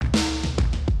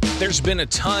There's been a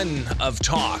ton of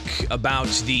talk about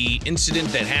the incident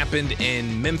that happened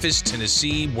in Memphis,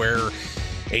 Tennessee, where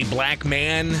a black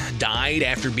man died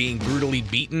after being brutally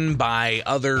beaten by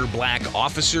other black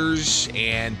officers,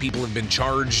 and people have been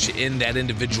charged in that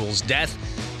individual's death.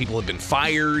 People have been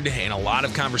fired, and a lot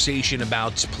of conversation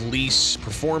about police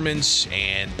performance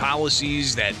and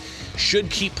policies that should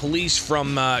keep police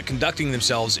from conducting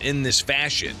themselves in this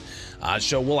fashion.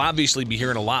 So we'll obviously be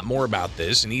hearing a lot more about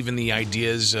this, and even the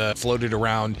ideas floated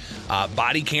around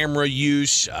body camera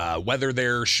use, whether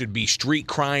there should be street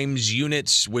crimes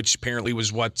units, which apparently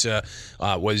was what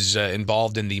was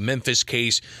involved in the Memphis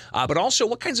case, but also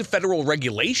what kinds of federal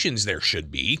regulations there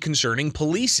should be concerning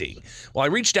policing. Well, I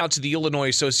reached out to the Illinois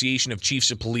Association of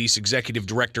Chiefs of Police Executive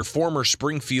Director, former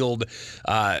Springfield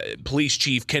Police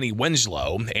Chief Kenny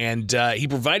Winslow, and he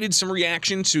provided some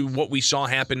reaction to what we saw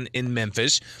happen in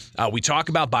Memphis. We talk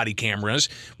about body cameras,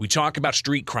 we talk about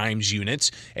street crimes units,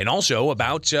 and also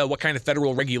about what kind of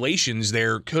federal regulations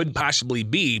there could possibly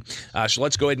be. So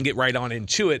let's go ahead and get right on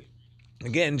into it.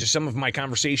 Again, just some of my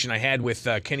conversation I had with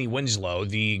Kenny Winslow,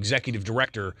 the executive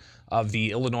director of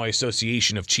the Illinois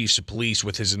Association of Chiefs of Police,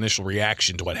 with his initial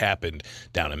reaction to what happened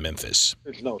down in Memphis.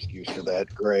 There's no excuse for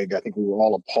that, Greg. I think we were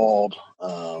all appalled,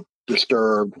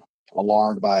 disturbed,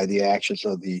 alarmed by the actions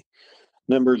of the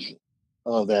members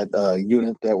of that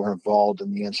unit that were involved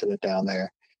in the incident down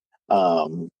there.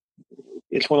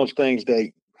 It's one of those things that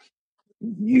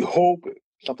you hope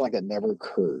something like that never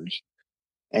occurs.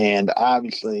 And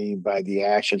obviously, by the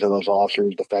actions of those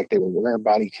officers, the fact they were wearing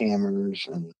body cameras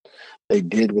and they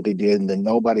did what they did, and then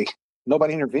nobody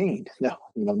intervened. No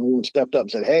one stepped up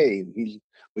and said, "Hey,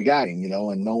 we got him,"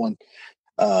 and no one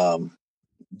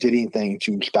did anything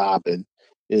to stop it.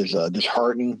 Is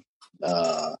disheartening.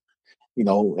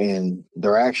 And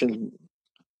their actions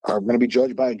are going to be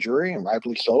judged by a jury, and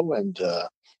rightfully so. And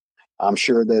I'm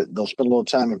sure that they'll spend a little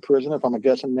time in prison if I'm a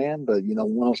guessing man. But,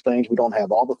 one of those things, we don't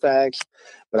have all the facts,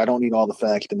 but I don't need all the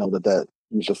facts to know that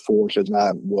use of force is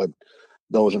not what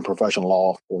those in professional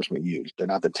law enforcement use. They're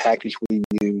not the tactics we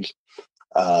use.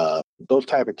 Those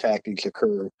type of tactics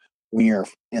occur when you're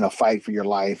in a fight for your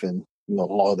life, and, a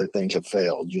lot of other things have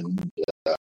failed.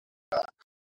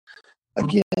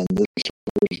 Again, this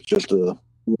was just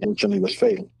unfortunately was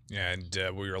fatal. And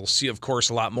we'll see, of course,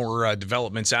 a lot more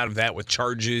developments out of that with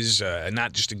charges,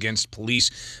 not just against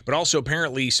police, but also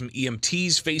apparently some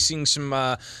EMTs facing some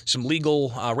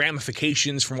legal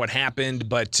ramifications from what happened.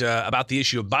 But about the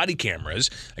issue of body cameras,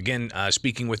 again,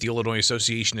 speaking with the Illinois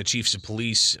Association of Chiefs of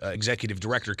Police Executive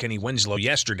Director Kenny Winslow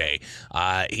yesterday,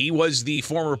 he was the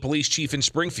former police chief in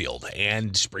Springfield,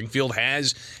 and Springfield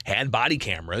has had body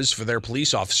cameras for their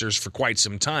police officers for quite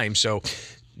some time. So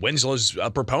Winslow's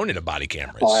a proponent of body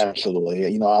cameras. Oh, absolutely.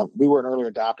 We were an early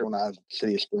adopter when I was in the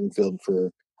city of Springfield for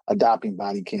adopting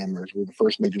body cameras. We're the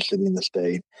first major city in the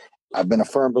state. I've been a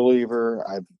firm believer.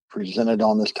 I've presented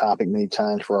on this topic many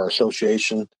times for our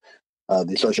association.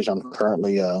 The association I'm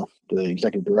currently the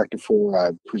executive director for.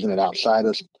 I've presented outside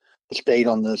of the state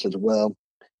on this as well.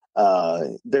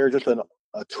 They're just a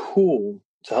tool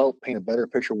to help paint a better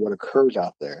picture of what occurs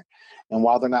out there. And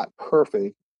while they're not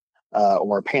perfect,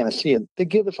 or a panacea, they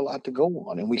give us a lot to go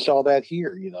on. And we saw that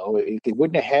here. If they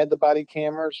wouldn't have had the body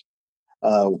cameras,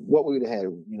 what we would have had,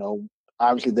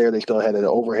 obviously there they still had an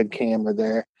overhead camera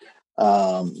there.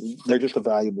 They're just a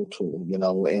valuable tool,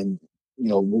 and,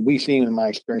 what we've seen in my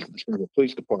experience with the Springfield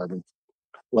Police Department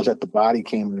was that the body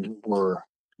cameras were,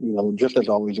 just as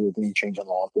always with any change in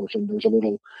law enforcement, there's a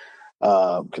little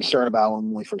concern about them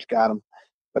when we first got them.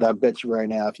 But I bet you right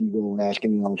now, if you go and ask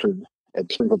any officer at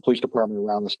the Springfield Police Department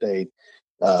around the state,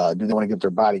 do they want to get their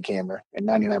body camera? And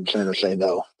 99% of them say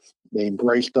no. They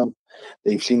embraced them.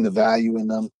 They've seen the value in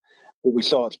them. What we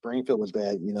saw at Springfield was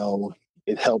that,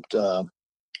 it helped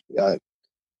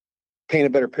paint a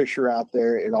better picture out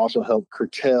there. It also helped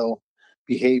curtail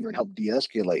behavior and help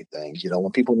de-escalate things.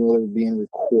 When people know they're being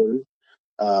recorded,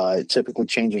 it typically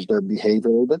changes their behavior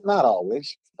a little bit, not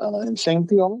always. And same with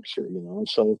the officer,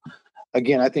 So,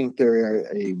 again, I think they're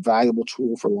a valuable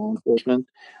tool for law enforcement.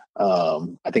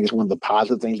 I think it's one of the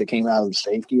positive things that came out of the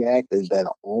Safety Act is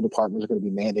that all departments are going to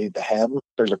be mandated to have them.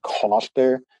 There's a cost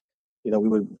there. We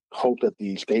would hope that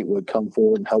the state would come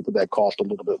forward and help with that cost a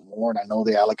little bit more. And I know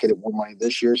they allocated more money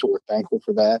this year, so we're thankful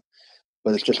for that.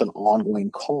 But it's just an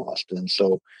ongoing cost. And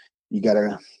so you got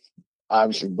to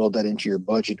obviously build that into your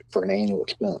budget for an annual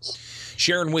expense.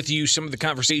 Sharing with you some of the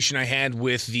conversation I had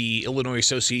with the Illinois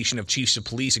Association of Chiefs of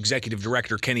Police Executive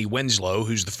Director Kenny Winslow,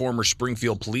 who's the former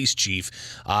Springfield police chief.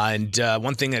 And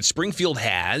one thing that Springfield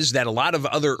has that a lot of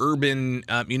other urban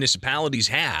municipalities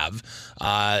have,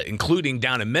 including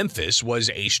down in Memphis, was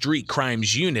a street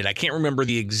crimes unit. I can't remember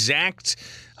the exact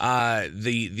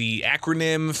the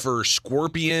acronym for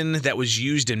Scorpion that was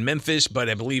used in Memphis, but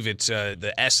I believe it's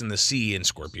the S and the C in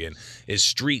Scorpion is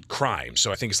street crime.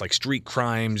 So I think it's like street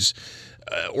crimes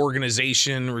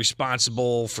organization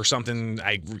responsible for something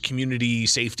like community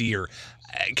safety, or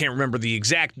I can't remember the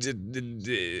exact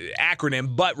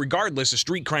acronym, but regardless, a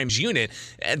street crimes unit.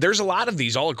 There's a lot of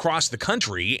these all across the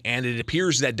country, and it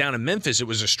appears that down in Memphis it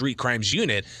was a street crimes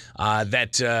unit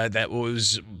that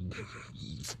was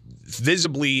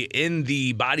visibly in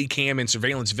the body cam and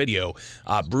surveillance video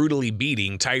brutally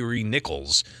beating Tyree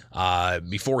Nichols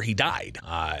before he died.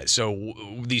 So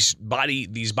these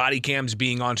body cams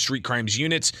being on street crimes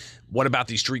units, what about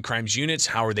these street crimes units?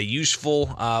 How are they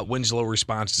useful? Winslow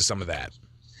responds to some of that.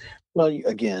 Well,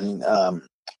 again,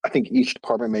 I think each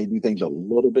department may do things a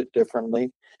little bit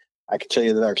differently. I can tell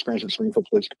you that our experience with Springfield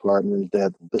Police Department is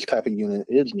that this type of unit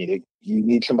is needed. You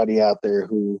need somebody out there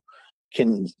who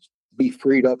can be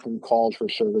freed up from calls for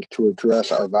service to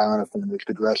address our violent offenders,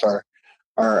 to address our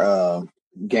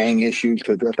gang issues,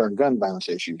 to address our gun violence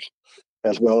issues,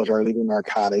 as well as our illegal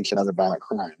narcotics and other violent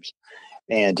crimes.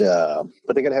 And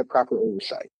but they got to have proper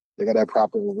oversight.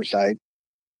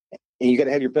 And you got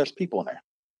to have your best people in there.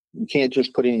 You can't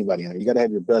just put anybody in there. You got to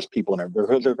have your best people in there,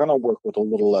 because they're going to work with a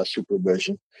little less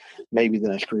supervision, maybe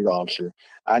than a street officer.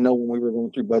 I know when we were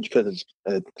going through budget cuts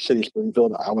at the city of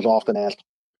Springfield, I was often asked,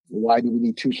 why do we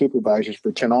need 2 supervisors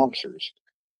for 10 officers?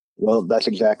 Well, that's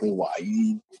exactly why.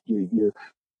 You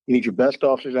need your best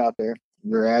officers out there.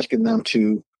 You're asking them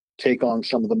to take on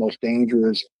some of the most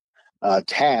dangerous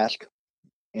tasks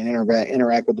and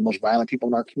interact with the most violent people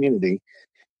in our community.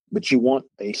 But you want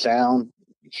a sound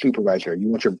supervisor. You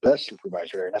want your best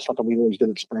supervisor. And that's something we always did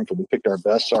at Springfield. We picked our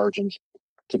best sergeants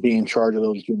to be in charge of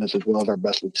those units, as well as our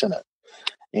best lieutenant.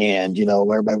 And,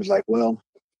 everybody was like, well,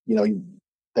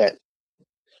 that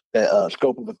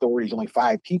scope of authority is only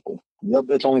 5 people. Yep,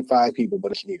 it's only 5 people,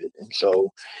 but it's needed. And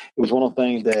so it was one of the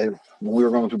things that when we were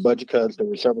going through budget cuts, there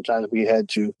were several times we had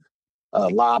to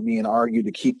lobby and argue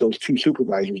to keep those 2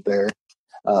 supervisors there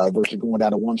versus going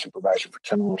down to 1 supervisor for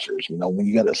 10 officers. When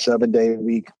you got a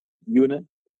 7-day-a-week unit,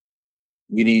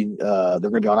 you need they're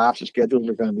going to be on opposite schedules.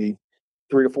 They're going to be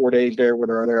 3 to 4 days there where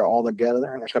they're there all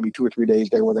together, and there's going to be 2 or 3 days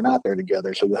there where they're not there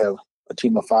together. So you'll have a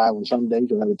team of 5 on some days,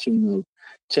 you'll have a team of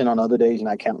 10 on other days, and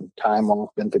I count time off,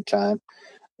 benefit time.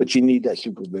 But you need that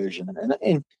supervision.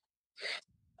 And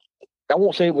I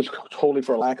won't say it was totally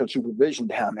for lack of supervision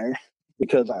down there,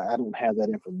 because I don't have that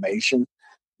information.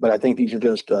 But I think these are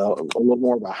just a little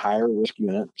more of a higher risk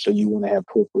unit, so you want to have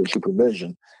appropriate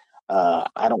supervision.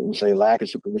 I don't want to say lack of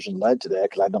supervision led to that,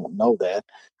 because I don't know that.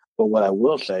 But what I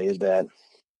will say is that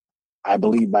I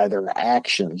believe by their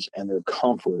actions and their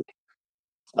comfort,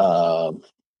 I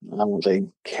won't say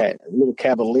a little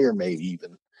cavalier, maybe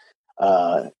even.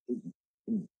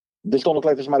 This don't look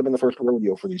like this might have been the first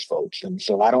rodeo for these folks. And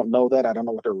so I don't know that. I don't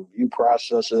know what their review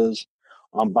process is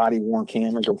on body-worn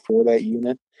cameras or for that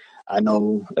unit. I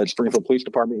know at Springfield Police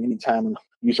Department, anytime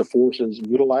use of force is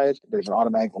utilized, there's an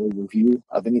automatic review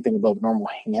of anything above normal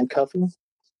handcuffing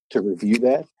to review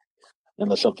that.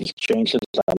 Unless something's changed since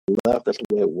I left, that's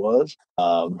the way it was.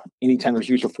 Anytime there's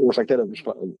use of force like that,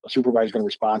 a supervisor is going to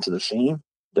respond to the scene.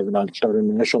 They're going to start an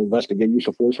initial use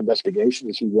of force investigation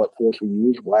to see what force we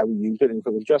used, why we used it, and if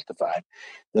it was justified.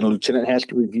 Then a lieutenant has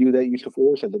to review that use of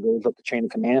force as it goes up the chain of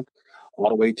command, all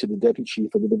the way to the deputy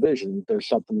chief of the division. If there's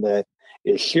something that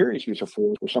is serious use of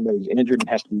force, where somebody's injured and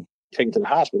has to be taken to the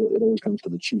hospital, it always comes to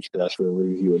the chief's desk for a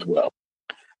review as well.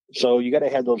 So you got to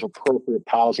have those appropriate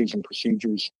policies and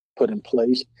procedures put in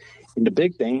place. And the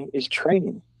big thing is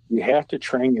training. You have to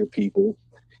train your people,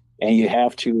 and you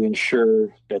have to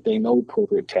ensure that they know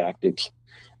appropriate tactics.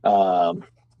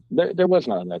 There was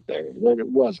none of that there. It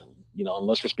wasn't. And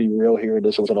let's just be real here.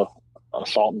 This was an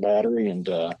assault and battery, and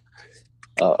a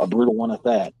brutal one at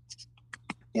that.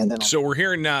 And then, so we're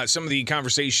hearing some of the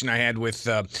conversation I had with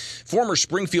former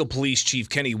Springfield Police Chief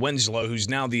Kenny Winslow, who's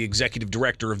now the executive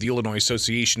director of the Illinois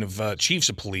Association of Chiefs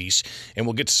of Police, and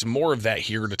we'll get to some more of that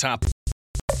here at the top.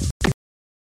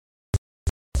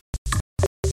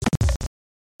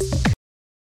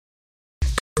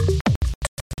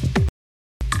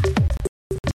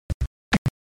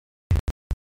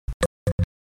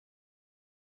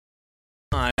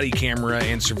 Body camera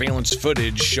and surveillance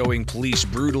footage showing police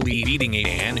brutally beating a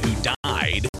man who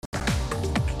died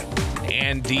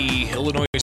the Illinois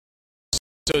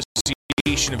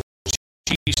Association of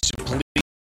Chiefs of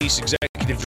Police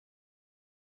Executive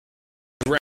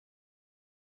Director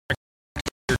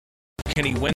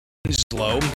Kenny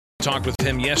Winslow. Talked with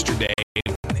him yesterday,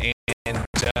 and here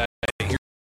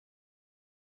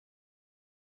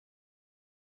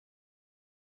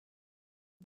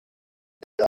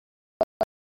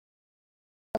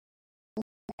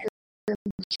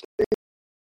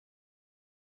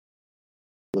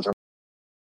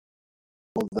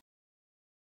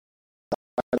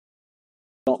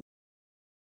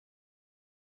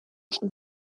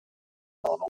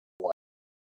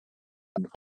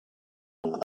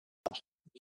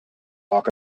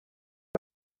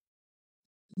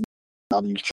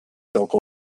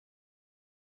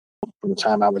from the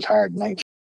time I was hired in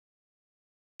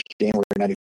January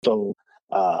 90. So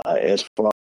as far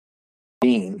as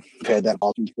being, we've had that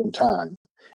all through time.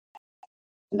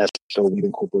 And that's so we've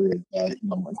incorporated that,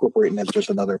 incorporating that's just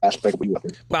another aspect we work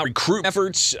with. About recruit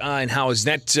efforts and how is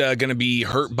that going to be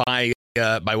hurt by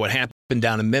what happened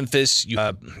down in Memphis?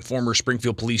 Former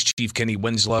Springfield Police Chief Kenny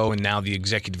Winslow and now the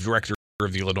Executive Director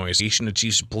of the Illinois Association of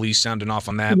Chiefs of Police sounding off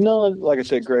on that. No, like I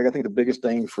said, Greg, I think the biggest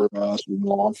thing for us in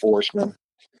law enforcement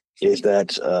is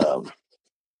that,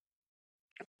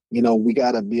 we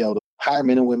got to be able to hire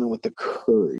men and women with the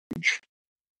courage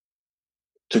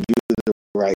to do the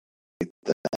right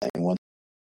thing. When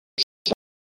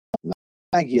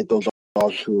I get those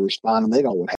officers who respond and they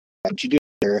don't know what happened, you do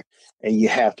there, and you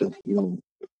have to,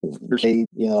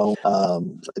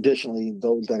 additionally,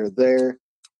 those that are there,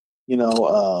 you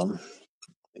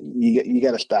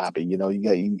got to stop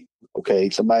it. Okay,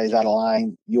 somebody's out of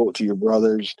line, you owe it to your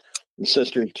brothers and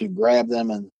sisters to grab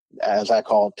them and, as I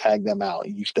call, tag them out.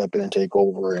 You step in and take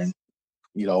over and,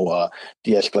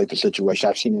 de-escalate the situation.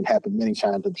 I've seen it happen many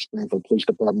times at the Springfield Police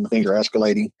Department. Things are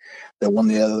escalating. That one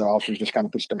of the other officers just kind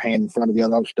of puts their hand in front of the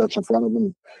other officer, steps in front of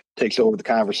them, takes over the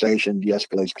conversation,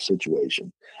 de-escalates the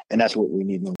situation. And that's what we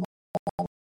need in the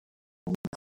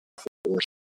force.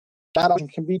 Not only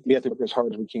can we have to work as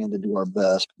hard as we can to do our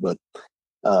best, but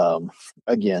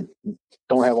again,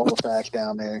 don't have all the facts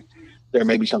down there. There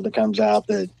may be something comes out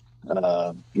that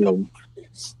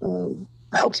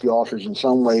helps the officers in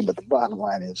some way, but the bottom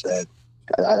line is that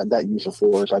that use of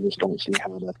force, I just don't see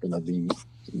how that's going to be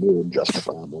really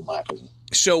justifiable in my opinion.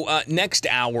 So next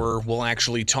hour, we'll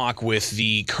actually talk with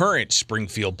the current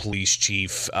Springfield Police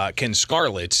Chief, Ken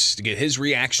Scarlett, to get his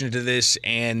reaction to this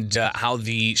and how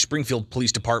the Springfield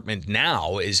Police Department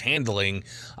now is handling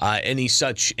any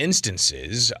such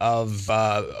instances of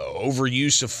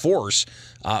overuse of force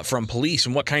from police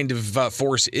and what kind of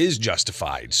force is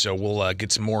justified. So we'll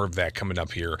get some more of that coming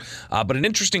up here. But an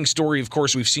interesting story, of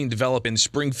course, we've seen develop in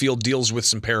Springfield deals with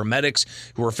some paramedics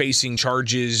who are facing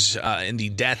charges in the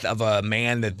death of a man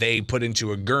that they put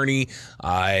into a gurney.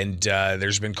 And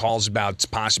there's been calls about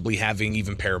possibly having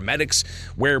even paramedics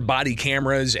wear body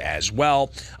cameras as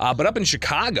well. But up in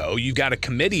Chicago, you've got a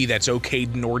committee that's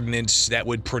okayed an ordinance that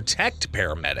would protect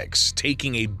paramedics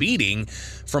taking a beating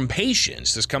from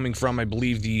patients. This coming from, I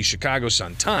believe, the Chicago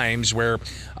Sun-Times, where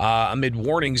amid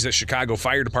warnings that Chicago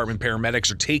Fire Department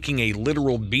paramedics are taking a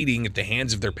literal beating at the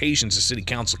hands of their patients, the city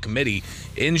council committee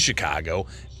in Chicago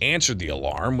answered the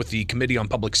alarm, with the Committee on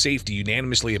Public Safety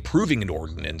unanimously approving an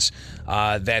ordinance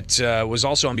that was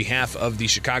also on behalf of the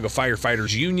Chicago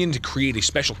Firefighters Union to create a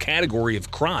special category of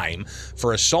crime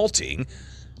for assaulting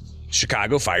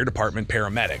Chicago Fire Department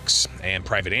paramedics and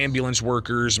private ambulance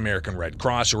workers, American Red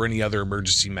Cross, or any other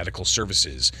emergency medical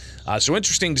services. So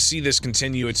interesting to see this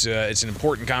continue. It's an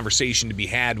important conversation to be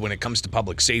had when it comes to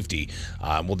public safety.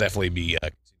 We'll definitely be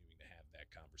continuing to have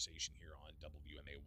that conversation.